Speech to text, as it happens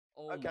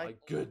Oh my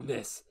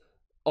goodness.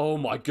 Oh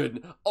my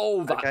goodness.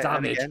 Oh, that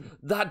damage.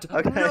 That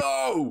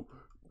no!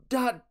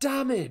 That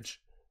damage.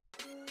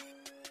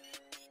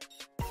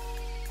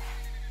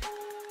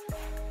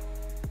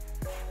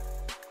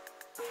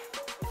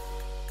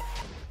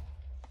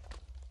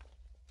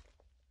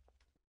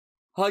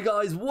 Hi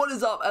guys, what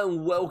is up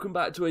and welcome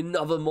back to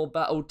another mob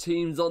battle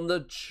teams on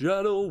the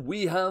channel.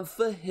 We have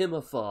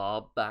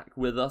Fahimafar back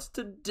with us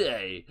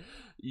today.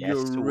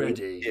 You're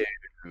ready.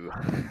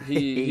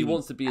 He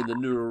wants to be in the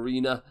new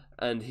arena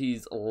and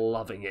he's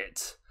loving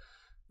it.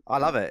 I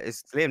love it.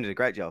 Liam did a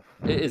great job.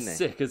 It is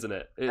sick, isn't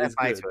it? It is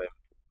good.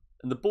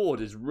 And the board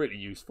is really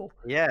useful.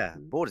 Yeah,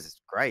 the board is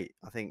great.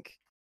 I think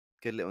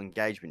good little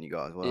engagement you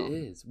got as well. It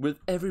is, with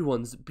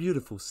everyone's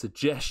beautiful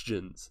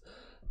suggestions.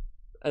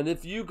 And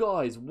if you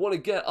guys want to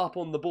get up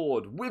on the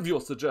board with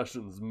your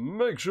suggestions,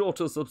 make sure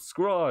to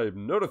subscribe,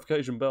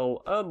 notification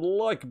bell, and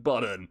like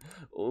button.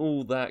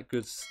 All that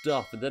good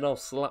stuff. And then I'll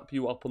slap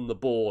you up on the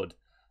board.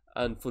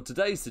 And for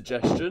today's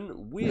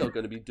suggestion, we are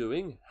going to be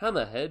doing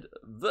Hammerhead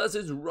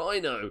versus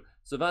Rhino.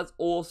 So that's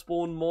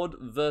ORESPAWN mod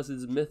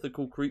versus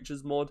Mythical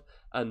Creatures mod.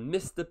 And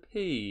Mr.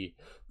 P,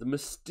 the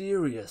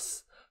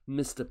mysterious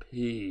Mr.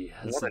 P,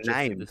 has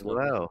suggested this one.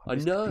 Well, I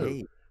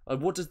know.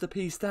 And what does the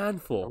P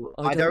stand for?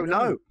 I don't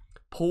know.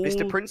 Paul,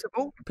 Mr.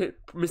 Principal?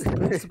 Mr.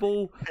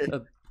 Principal,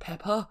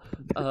 Pepper,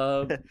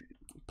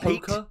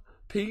 Poker,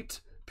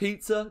 Pete,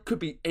 Pizza, could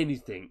be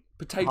anything.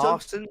 Potato?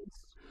 Parsons?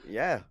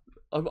 Yeah.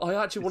 I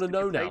actually want to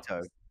know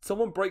Potato. now.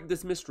 Someone break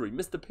this mystery.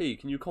 Mr. P,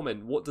 can you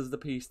comment? What does the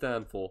P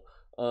stand for?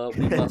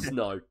 We must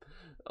know.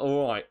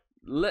 Alright,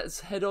 let's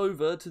head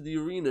over to the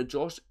arena,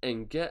 Josh,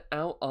 and get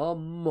out our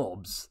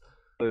mobs.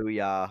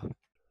 Booyah.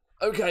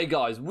 Okay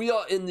guys, we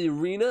are in the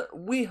arena.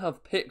 We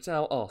have picked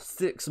out our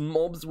 6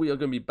 mobs we are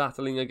going to be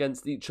battling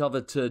against each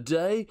other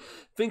today.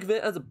 Think of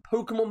it as a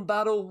Pokemon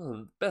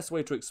battle. Best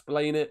way to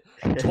explain it.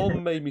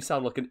 Tom made me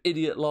sound like an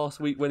idiot last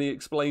week when he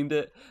explained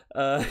it.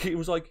 He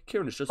was like,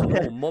 Kieran, it's just a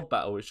normal mob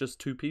battle. It's just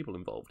 2 people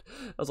involved.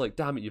 I was like,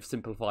 damn it, you've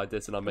simplified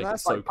this and I make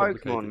it so like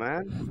complicated. Pokemon,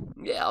 man.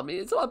 Yeah, I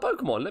mean, it's like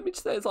Pokemon. Let me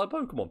just say it's like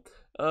Pokemon.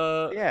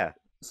 Yeah.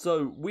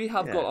 So we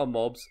have got our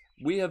mobs.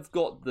 We have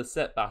got the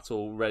set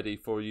battle ready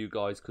for you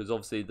guys because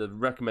obviously the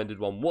recommended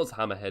one was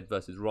Hammerhead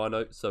versus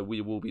Rhino. So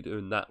we will be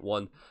doing that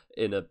one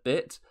in a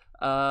bit.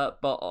 But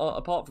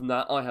apart from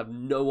that, I have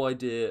no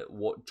idea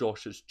what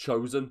Josh has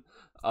chosen.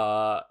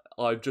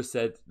 I've just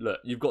said, look,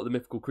 you've got the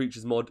Mythical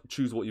Creatures mod.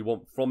 Choose what you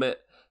want from it.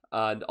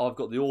 And I've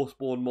got the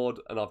ORESPAWN mod,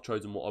 and I've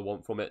chosen what I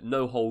want from it.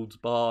 No holds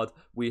barred.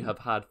 We have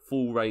had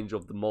full range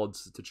of the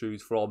mods to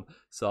choose from.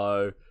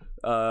 So,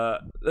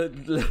 I'm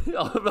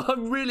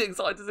really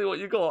excited to see what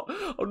you got.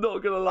 I'm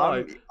not going to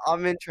lie.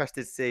 I'm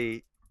interested to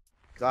see,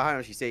 because I haven't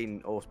actually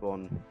seen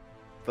ORESPAWN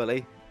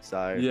fully.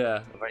 So,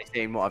 yeah. I've only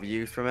seen what I've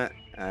used from it,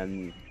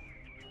 and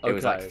it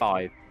was like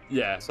 5.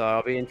 Yeah. So,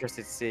 I'll be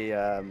interested to see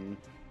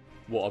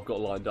what I've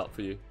got lined up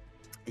for you.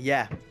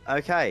 Yeah.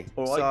 Okay.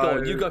 All right. Go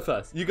on. You go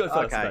first. You go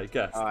first today.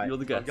 Guess. Right. You're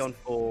the guest. I've gone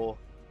for.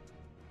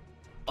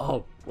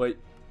 Oh wait.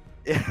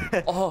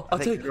 Oh, I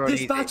tell you,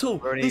 this battle.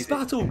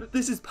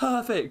 This is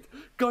perfect.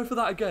 Go for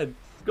that again.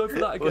 Go for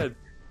that again.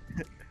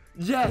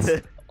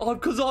 Yes.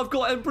 Because I've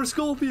got Emperor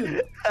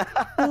Scorpion.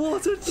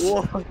 What a.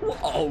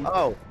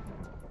 Oh.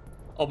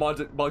 Oh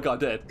my guy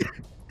dead.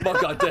 My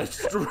guy dead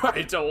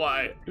straight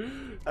away.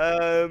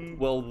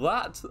 Well,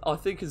 that I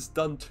think has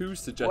done 2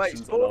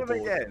 suggestions on our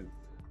board. Again.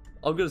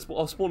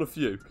 I'll spawn a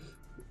few,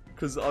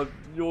 because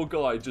your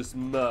guy just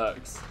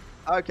murks.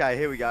 Okay,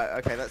 here we go.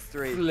 Okay, that's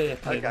 3.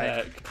 Flipping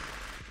heck.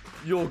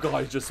 Your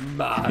guy's just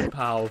mad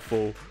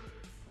powerful.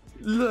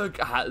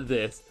 Look at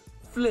this.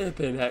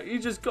 Flipping heck.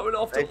 He's just going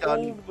after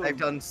all of them. They've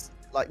done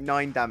like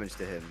 9 damage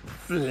to him.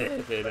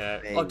 Flipping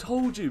heck. I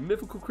told you,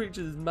 Mythical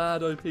Creatures is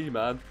mad OP,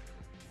 man.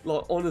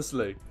 Like,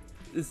 honestly.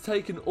 It's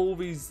taken all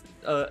these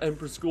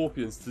Emperor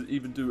Scorpions to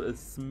even do a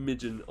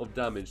smidgen of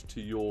damage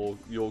to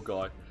your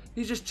guy.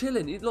 He's just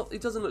chilling. He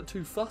doesn't look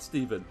too fussed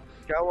even.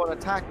 Go on,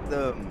 attack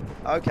them.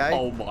 Okay.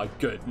 Oh my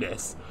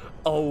goodness.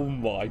 Oh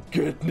my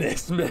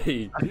goodness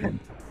me.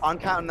 I'm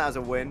counting that as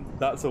a win.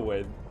 That's a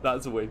win.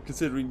 That's a win.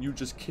 Considering you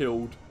just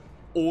killed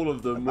all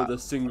of them with a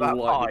single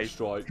lightning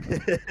strike.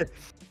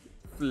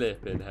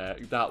 Flipping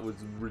heck. That was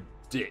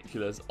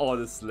ridiculous.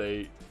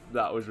 Honestly,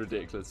 that was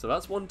ridiculous. So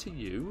that's 1 to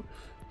you.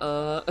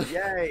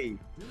 Yay.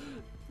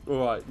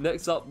 Alright,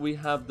 next up we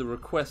have the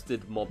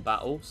requested mob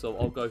battle, so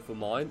I'll go for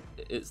mine.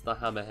 It's the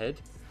Hammerhead,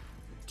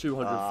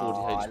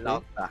 240 HP. I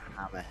love the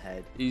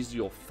Hammerhead. He's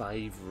your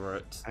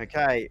favourite.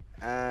 Okay,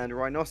 and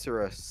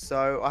Rhinoceros.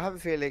 So I have a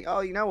feeling,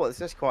 you know what, it's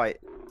just quite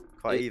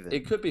even.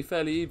 It could be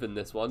fairly even,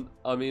 this one.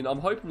 I mean, I'm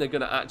hoping they're going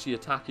to actually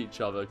attack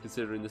each other,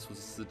 considering this was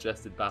a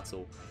suggested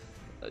battle.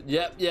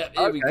 Yep,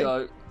 here we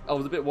go. I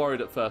was a bit worried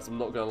at first, I'm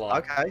not going to lie.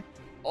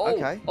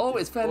 Okay. Oh,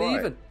 it's fairly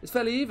even. It's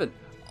fairly even.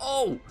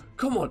 Oh,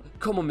 come on,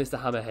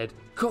 Mr. Hammerhead.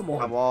 Come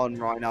on,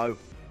 Rhino.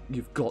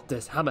 You've got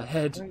this,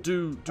 Hammerhead.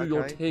 Do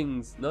your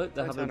things. No,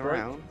 they're having a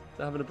break.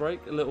 They're having a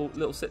break. A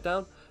little sit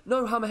down.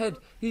 No, Hammerhead.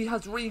 He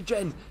has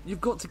regen. You've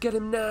got to get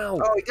him now.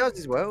 Oh, he does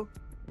as well.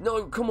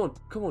 No, come on.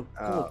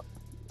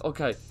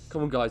 Okay,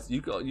 come on, guys.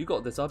 You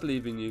got this. I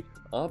believe in you.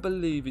 I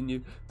believe in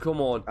you.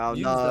 Come on. Oh,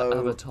 Use no. that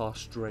avatar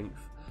strength.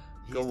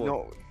 He's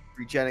not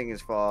regenerating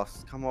as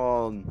fast. Come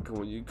on. Come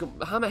on, you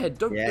Hammerhead.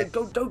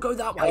 Don't go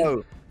that way.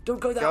 Go. Don't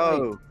go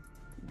that way.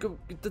 Go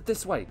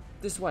this way.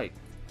 This way.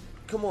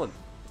 Come on.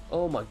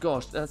 Oh my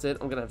gosh, that's it.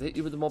 I'm gonna have to hit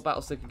you with the mob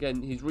battle stick again.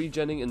 He's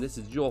regenning, and this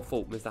is your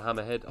fault, Mr.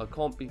 Hammerhead. I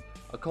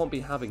can't be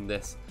having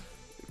this.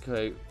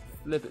 Okay,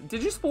 flip it.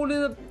 Did you spawn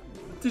in a?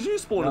 Did you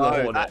spawn in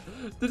a hornet?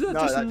 Did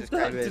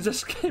that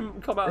just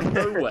come out of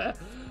nowhere?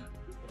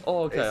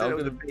 Oh, okay. I'm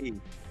gonna.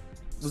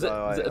 Was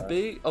it a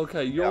bee?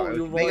 Okay,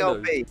 you're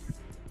Rhino.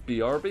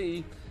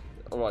 BRB.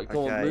 All right,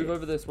 go on. Move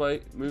over this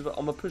way. Move.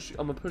 I'm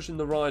pushing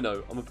the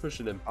Rhino. I'm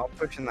pushing him. I'm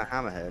pushing the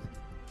Hammerhead.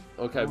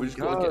 Okay, we just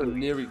gotta get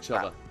near each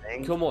other.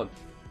 Come on.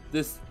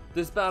 This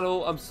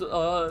battle,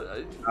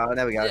 oh,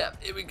 there we go. Yeah,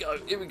 here we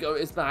go.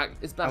 It's back.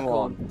 It's back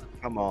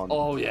Come on.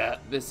 Oh yeah,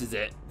 this is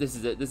it. This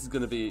is got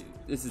to be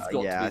the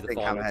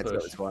final push.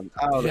 Got this one.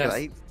 Oh,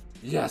 yes.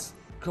 Yes.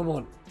 Come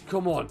on,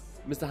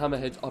 Mr.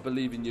 Hammerhead. I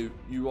believe in you.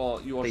 You are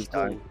Please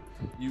strong.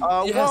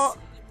 Yes. What?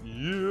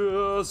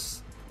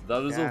 Yes.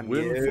 That is a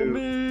win for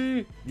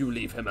me. You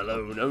leave him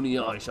alone. Only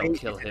I shall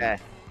kill him.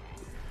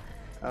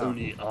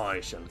 Only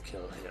I shall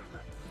kill him.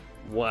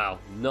 Wow,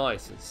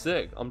 nice and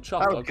sick. I'm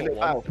chuffed. I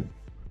got one.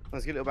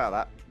 Let's get a little about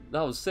that.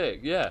 That was sick,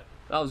 yeah.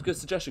 That was a good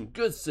suggestion.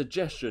 Good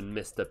suggestion,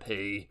 Mr.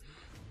 P.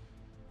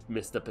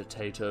 Mr.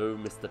 Potato,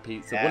 Mr.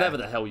 Pizza, whatever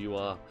the hell you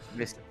are.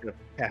 Mr.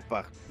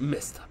 Pepper.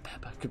 Mr.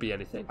 Pepper. Could be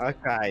anything.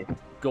 Okay.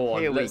 Go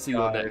on, let's see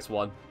your next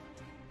one.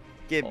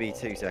 Give me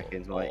 2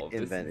 seconds. My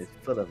invent is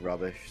full of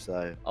rubbish,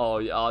 so... Oh,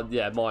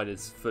 yeah, mine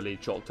is fully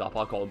chalked up.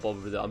 I can't bother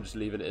with it. I'm just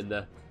leaving it in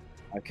there.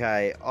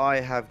 Okay, I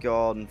have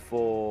gone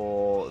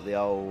for the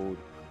old...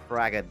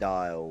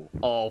 crocodile.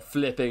 Oh,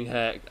 flipping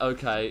heck.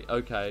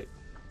 Okay.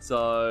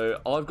 So,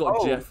 I've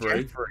got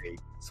Jeffrey.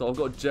 So, I've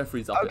got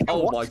Jeffrey's up here.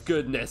 Oh, my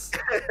goodness.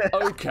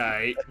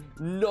 Okay.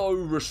 No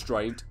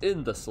restraint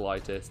in the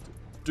slightest.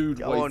 Dude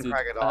wasted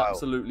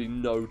absolutely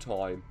no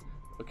time.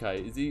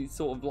 Okay, is he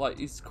sort of like...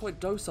 He's quite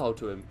docile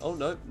to him. Oh,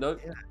 no.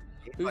 Yeah,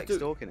 he's like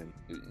stalking him.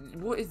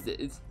 What is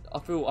it? I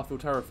feel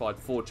terrified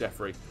for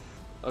Jeffrey.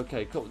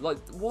 Okay, cool. Like,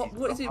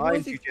 what is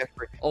it?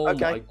 Jeffrey. Oh,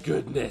 my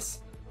goodness.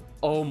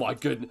 Oh my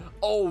goodness!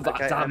 Oh,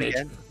 that damage!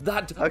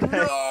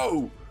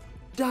 No!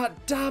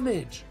 That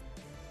damage!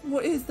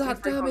 What is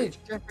that damage?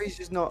 Jeffrey's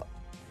just not.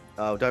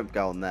 Oh, don't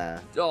go on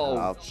there.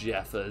 Oh,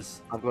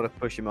 Jeffers! I've got to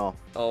push him off.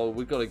 Oh,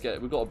 we got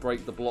to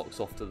break the blocks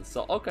off to the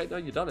side. Okay, no,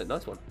 you done it.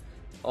 Nice one.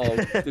 Oh,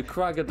 the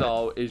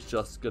crocodile is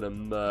just gonna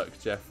murk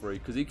Jeffrey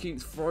because he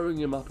keeps throwing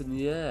him up in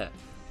the air.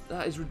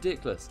 That is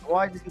ridiculous.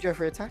 Why doesn't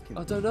Jeffrey attack him?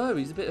 I don't know.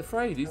 He's a bit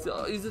afraid. He's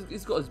got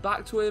his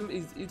back to him.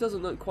 He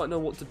doesn't quite know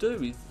what to do.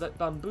 He's like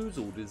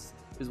bamboozled. Is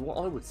what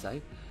I would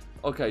say.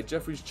 Okay,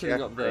 Jeffrey's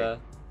chilling up there.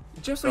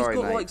 Jeffrey's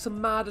got like some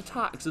mad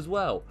attacks as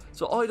well.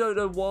 So I don't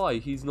know why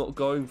he's not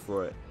going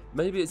for it.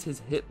 Maybe it's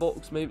his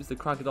hitbox. Maybe it's the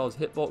crocodile's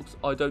hitbox.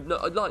 I don't know.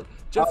 Like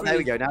Jeffrey. Oh, there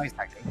we go. Now he's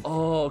attacking.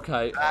 Oh,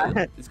 okay.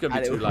 It's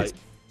gonna be too late.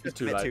 It's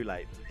too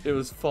late. It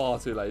was far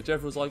too late.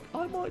 Jeffrey was like,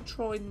 I might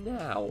try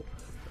now.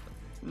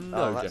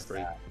 No,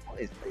 Jeffrey. What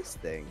is this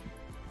thing?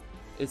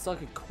 It's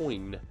like a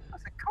coin.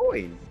 That's a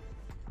coin?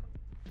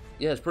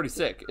 Yeah, it's pretty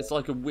sick. It's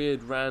like a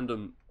weird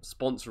random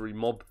sponsory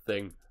mob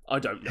thing. I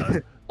don't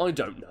know.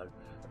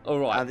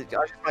 Alright. I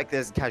just like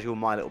there's casual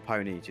My Little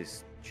Pony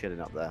just chilling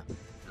up there.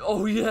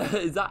 Oh yeah,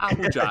 is that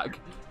Applejack?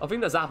 I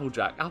think that's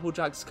Applejack.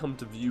 Applejack's come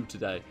to view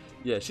today.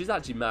 Yeah, she's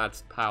actually mad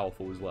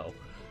powerful as well.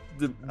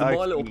 The My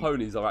Little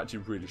Ponies are actually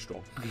really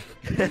strong.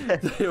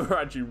 They were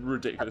actually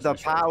ridiculous. The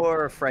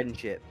power of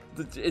friendship.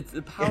 It's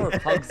the power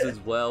of hugs as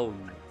well.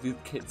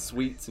 And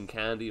sweets and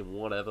candy and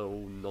whatever,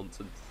 all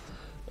nonsense.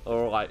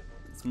 Alright,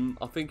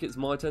 I think it's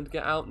my turn to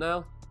get out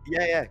now.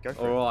 Yeah, go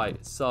for it.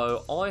 Alright,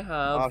 so I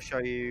have... I'll show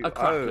you... a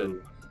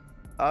Kraken.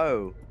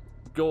 Oh.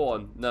 Go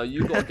on. Now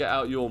you got to get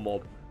out your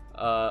mob.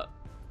 I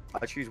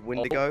choose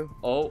Wendigo.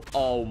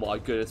 Oh my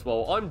goodness.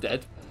 Well, I'm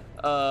dead.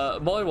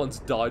 My one's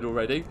died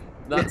already.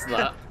 That's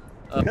that.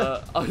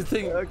 I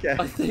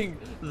think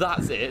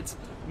that's it.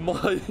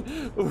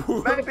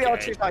 Maybe I'll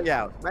choose something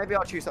else. Maybe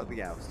I'll choose something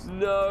else.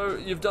 No,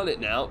 you've done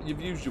it now.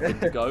 You've used your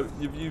Wendigo.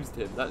 You've used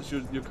him. That's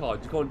your card.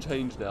 You can't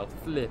change now.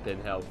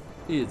 Flipping hell.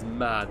 He is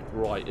mad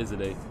bright,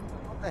 isn't he?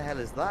 What the hell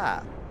is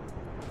that?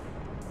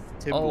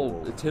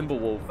 Oh, the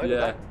Timberwolf.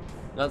 Yeah,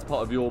 that's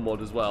part of your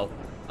mod as well.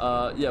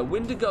 Yeah,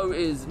 Wendigo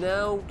is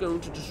now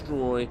going to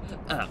destroy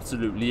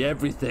absolutely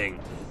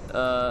everything.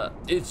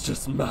 It's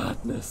just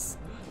madness.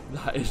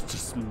 That is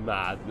just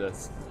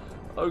madness.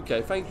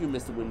 Okay, thank you,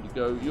 Mr.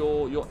 Wendigo.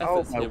 Your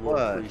efforts here were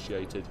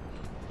appreciated.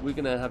 We're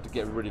gonna have to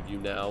get rid of you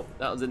now.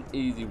 That was an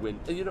easy win.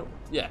 You know,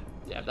 yeah,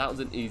 that was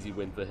an easy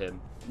win for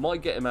him.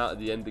 Might get him out at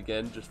the end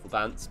again just for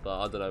bants, but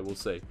I don't know. We'll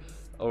see.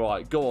 All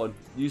right, go on.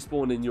 You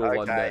spawn in your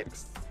one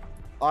next.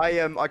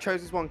 I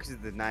chose this one because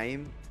of the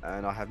name,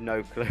 and I have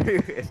no clue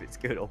if it's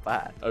good or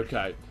bad.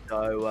 Okay.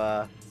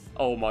 So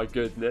oh my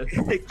goodness.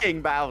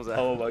 King Bowser.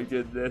 Oh my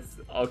goodness.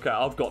 Okay,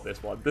 I've got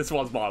this one. This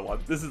one's my one.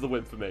 This is the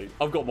win for me.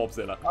 I've got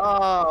Mobzilla.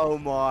 Oh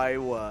my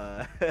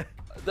word.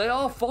 They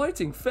are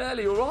fighting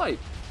fairly alright.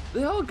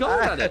 They are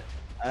going at it.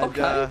 And,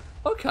 Okay.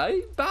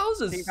 Okay. I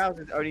Bowser's think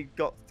Bowser's only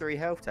got 3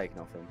 health taken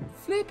off him.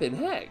 flipping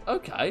heck.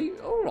 Okay.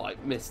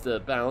 Alright,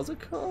 Mr. Bowser.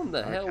 Calm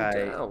the hell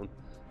down.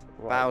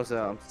 Right.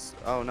 Bowser.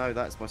 Oh no,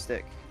 that's my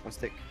stick. My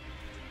stick.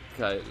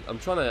 Okay. I'm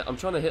trying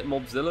to hit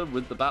Mobzilla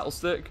with the battle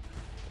stick,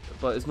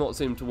 but it's not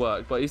seemed to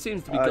work. But he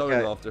seems to be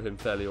going after him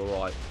fairly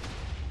alright.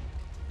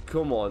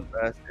 Come on.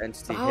 First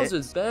entity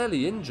Bowser's hit.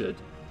 barely injured.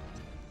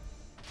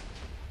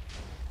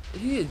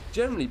 He is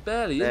generally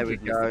barely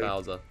injured, Mr.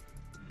 Bowser.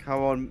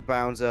 Come on,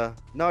 Bowser.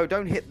 No,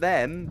 don't hit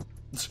them.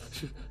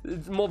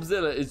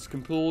 Mobzilla is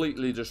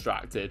completely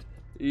distracted.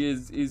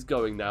 He's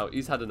going now.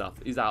 He's had enough.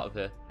 He's out of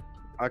here.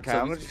 Okay,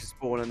 I'm gonna just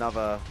spawn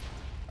another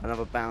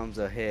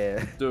Bowser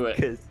here. Do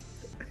it.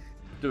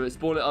 Do it.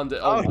 Spawn it under.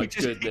 Oh my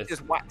goodness. He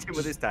just whacked him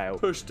with his tail.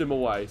 Pushed him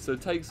away. So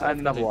take some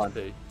another one.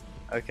 HP.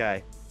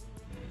 Okay.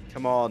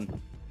 Come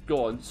on.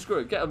 Go on. Screw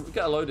it. Get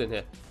a load in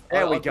here.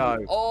 There we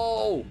go.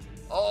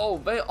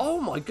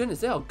 Oh my goodness.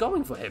 They are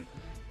going for him.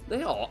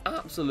 They are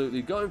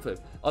absolutely going for him.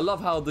 I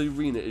love how the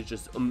arena is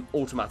just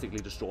automatically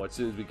destroyed as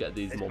soon as we get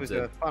these mobs in.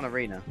 It was a fun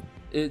arena.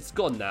 It's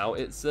gone now.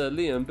 It's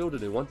Liam, build a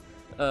new one.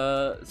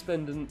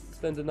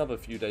 Spend another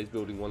few days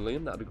building one,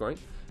 Liam. That'd be great.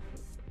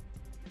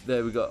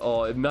 There we go.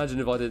 Oh,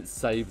 imagine if I didn't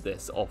save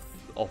this off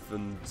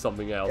and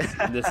something else.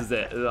 And this is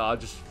it. I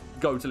just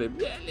go to Liam.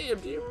 Yeah,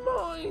 Liam, do you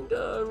mind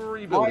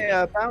rebuilding?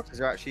 My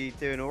bouncers are actually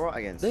doing all right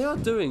against. They are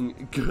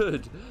doing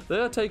good. They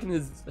are taking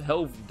his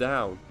health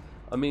down.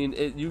 I mean,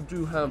 you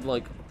do have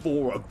like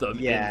 4 of them.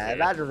 Yeah,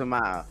 that doesn't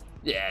matter.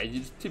 Yeah,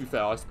 to be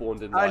fair, I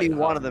spawned in. Only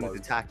one of them is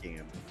attacking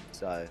him,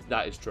 so.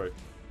 That is true.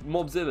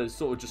 Mobzilla is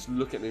sort of just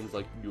looking at me and is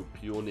like, "You're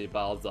puny,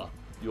 Bowser.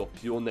 You're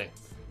puny.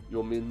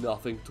 You mean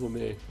nothing to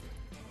me."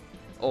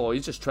 Oh,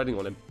 he's just treading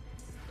on him.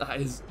 That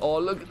is. Oh,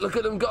 look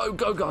at him go,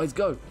 guys,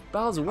 go.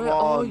 Bowser, where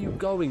are you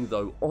going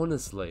though?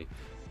 Honestly,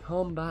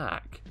 come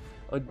back.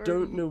 I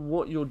don't know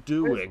what you're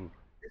doing.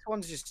 This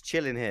one's just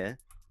chilling here.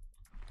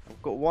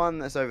 I've got one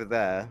that's over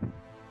there.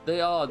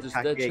 They're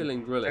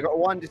chilling, grilling. I've got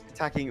one just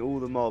attacking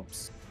all the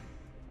mobs.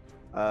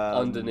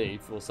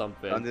 Underneath or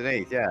something.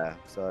 Underneath, yeah.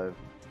 So.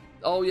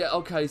 Oh yeah,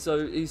 okay.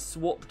 So he's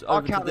swapped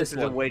over to this one. I'll count this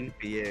as a win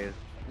for you.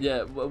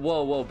 Yeah,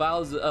 well,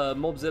 Bowser,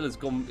 Mobzilla's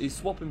gone. He's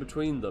swapping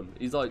between them.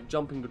 He's like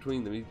jumping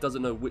between them. He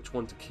doesn't know which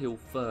one to kill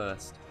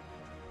first.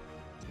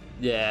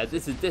 Yeah,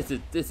 this is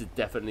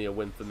definitely a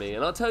win for me.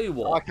 And I'll tell you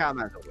what. I'll count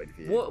that as a win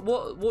for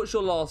you. What's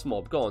your last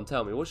mob? Go on,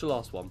 tell me. What's your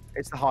last one?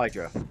 It's the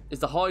Hydra.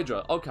 It's the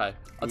Hydra. Okay,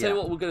 I'll tell you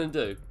what we're gonna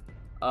do.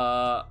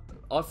 I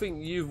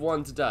think you've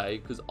won today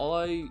because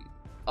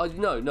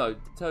no.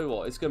 Tell you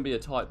what, it's gonna be a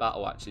tight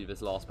battle actually.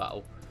 This last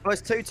battle. Well,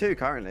 it's 2-2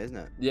 currently, isn't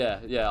it?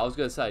 Yeah. I was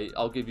gonna say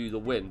I'll give you the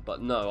win,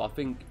 but no, I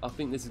think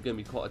this is gonna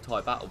be quite a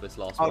tight battle. This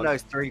last one. Oh no,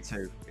 it's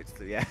 3-2. It's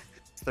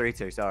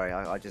 3-2. Sorry,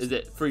 I just. Is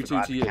it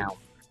 3-2 to you? Count.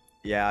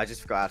 Yeah, I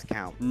just forgot how to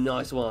count.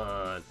 Nice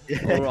one.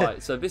 All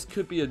right, so this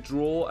could be a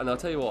draw, and I'll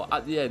tell you what.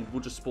 At the end,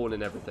 we'll just spawn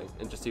in everything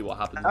and just see what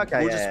happens.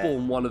 Okay. We'll just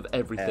spawn one of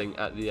everything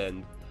at the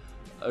end.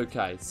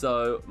 Okay,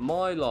 so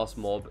my last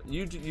mob,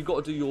 you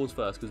got to do yours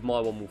first because my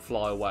one will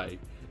fly away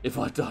if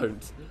I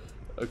don't.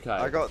 Okay.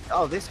 I got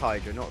this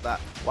Hydra, not that.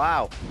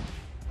 Wow.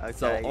 Okay.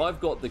 So I've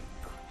got the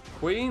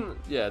Queen.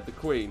 Yeah, the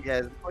Queen.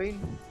 Yeah, the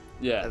Queen.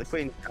 Yeah. The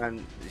Queen,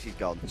 and she's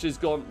gone. She's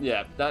gone.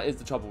 Yeah, that is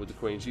the trouble with the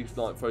Queen. She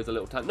like throws a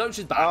little tank. No,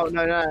 she's back. Oh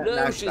no,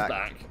 no, she's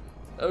back.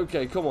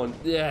 Okay, come on.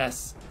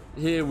 Yes.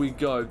 Here we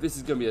go. This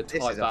is gonna be a tight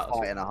battle. This is a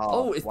fight and a half.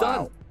 Oh, it's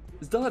done.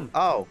 It's done.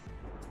 Oh.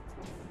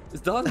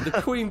 It's done.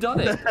 The Queen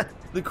done it.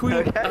 The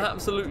Queen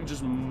absolutely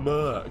just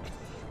murked.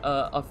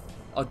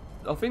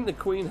 I think the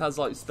Queen has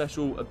like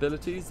special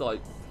abilities like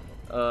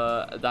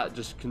that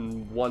just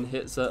can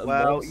one-hit certain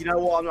mobs. Well, you know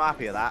what? I'm not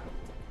happy with that.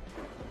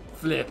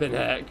 Flipping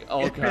heck.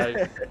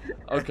 Okay.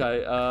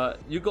 Okay.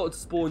 You got to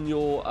spawn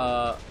your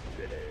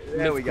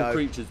mythical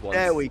creatures ones.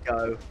 There we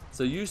go.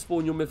 So you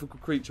spawn your mythical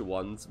creature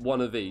ones,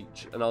 one of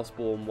each, and I'll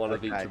spawn one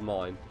of each of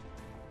mine.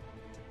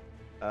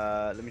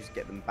 Let me just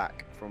get them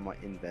back from my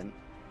invent.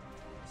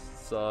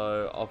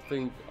 So I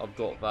think I've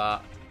got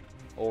that.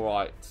 All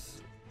right.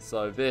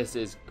 So this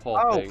is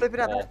popping. Oh, flip it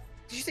out.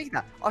 Did you see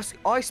that?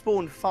 I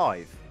spawned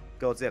 5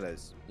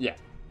 Godzillas. Yeah.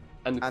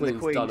 And the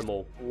Queen's done them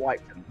all.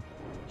 Wiped them.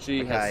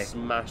 She has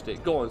smashed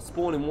it. Go on,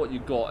 spawn in what you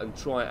got and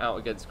try it out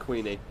against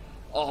Queenie.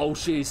 Oh,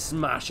 she's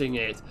smashing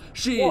it.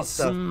 She is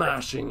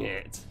smashing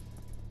it.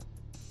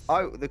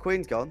 Oh, the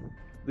Queen's gone.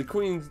 The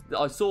Queen.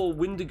 I saw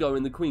Windigo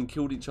and the Queen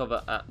killed each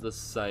other at the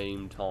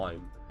same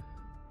time.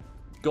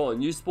 Go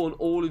on, you spawn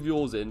all of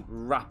yours in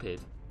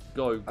rapid.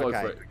 Go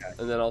for it.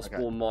 And then I'll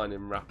spawn mine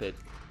in rapid.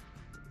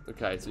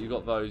 Okay, so you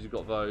got those, you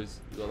got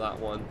that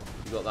one,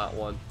 you got that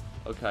one.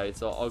 Okay,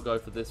 so I'll go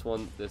for this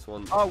one.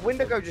 Oh,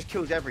 Windigo just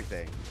kills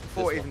everything.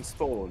 Before it even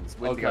spawns,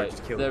 Windigo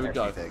just kills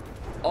everything.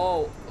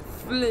 Oh,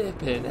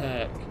 flipping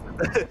heck.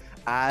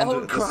 And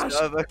it crashed.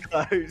 Server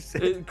closed.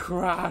 It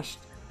crashed.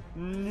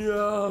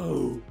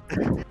 No.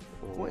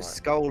 What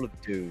Skull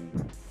of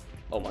Doom?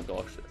 Oh my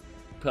gosh.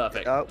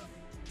 Perfect. Oh.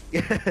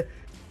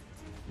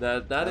 Now,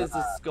 that is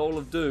the Skull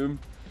of Doom.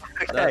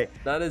 Okay.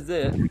 That is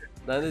it.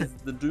 That is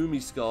the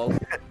Doomy Skull.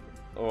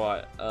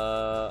 Alright,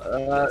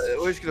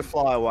 we're just gonna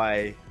fly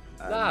away.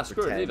 Nah,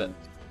 screw it, leave it.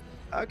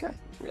 Okay.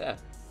 Yeah.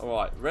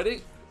 Alright,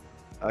 ready?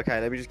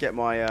 Okay, let me just get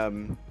my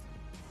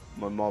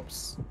my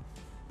mobs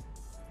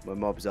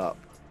up.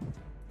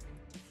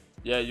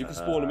 Yeah, you can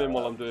spawn them in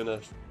while I'm doing a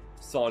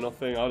sign-off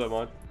thing. I don't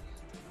mind.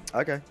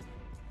 Okay.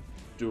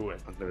 Do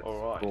it. I'm gonna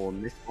Alright.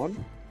 spawn this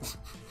one.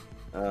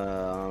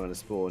 I'm gonna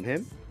spawn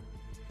him.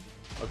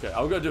 Okay,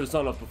 I'm gonna do a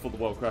sign-off before the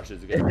world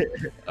crashes again.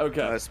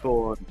 Okay. I'm gonna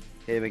spawn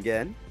him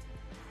again.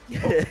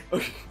 Okay.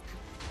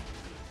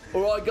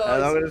 Alright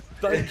guys,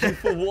 thank you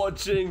for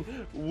watching.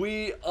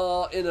 We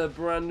are in a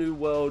brand new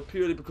world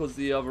purely because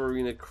the other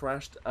arena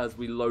crashed as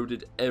we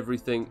loaded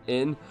everything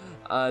in.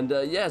 And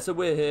yeah, so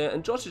we're here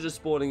and Josh is just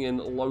spawning in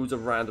loads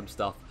of random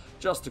stuff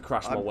just to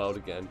crash my world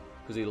again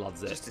because he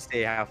loves it. Just to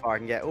see how far I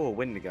can get. Oh,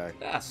 Wendigo.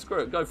 Yeah, screw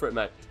it, go for it,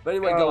 mate. But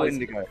anyway, guys,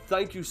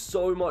 thank you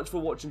so much for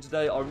watching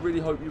today. I really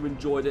hope you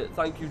enjoyed it.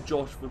 Thank you,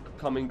 Josh, for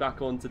coming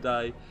back on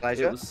today.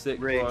 Pleasure. It was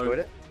sick, really bro. Enjoyed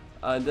it.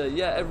 And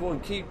yeah, everyone,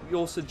 keep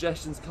your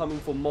suggestions coming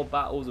for mob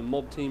battles and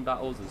mob team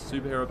battles and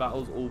superhero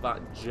battles, all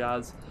that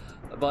jazz.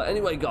 But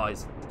anyway,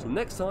 guys, until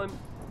next time,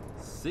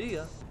 see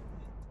ya.